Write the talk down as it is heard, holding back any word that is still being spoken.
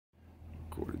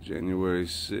January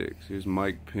 6th. Here's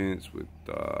Mike Pence with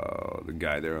the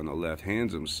guy there on the left.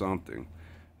 Hands him something.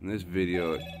 In this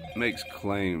video, it makes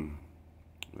claim.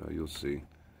 You'll see.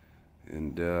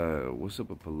 And what's up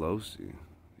with Pelosi?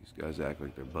 These guys act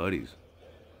like they're buddies.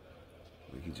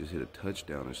 Like he just hit a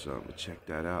touchdown or something. But check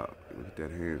that out. Look at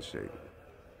that handshake.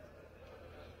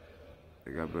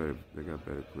 They got better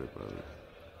clip of it.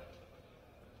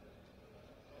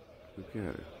 Look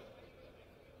at it.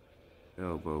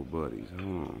 Elbow buddies.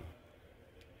 Hold on.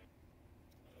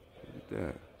 Look at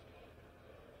that.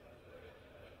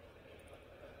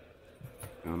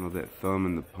 I don't know, that thumb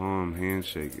in the palm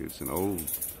handshake. It's an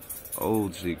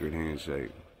old secret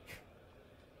handshake.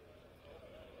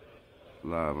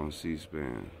 Live on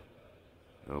C-SPAN.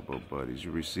 Elbow buddies.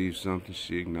 You receive something,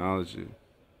 she acknowledged it.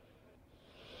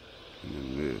 And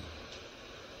then this.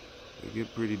 They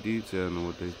get pretty detailed on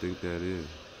what they think that is.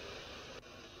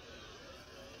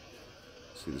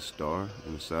 See the star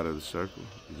on the side of the circle?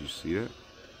 Did you see that?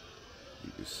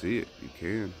 You can see it. You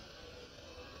can.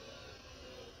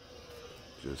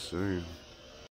 Just saying.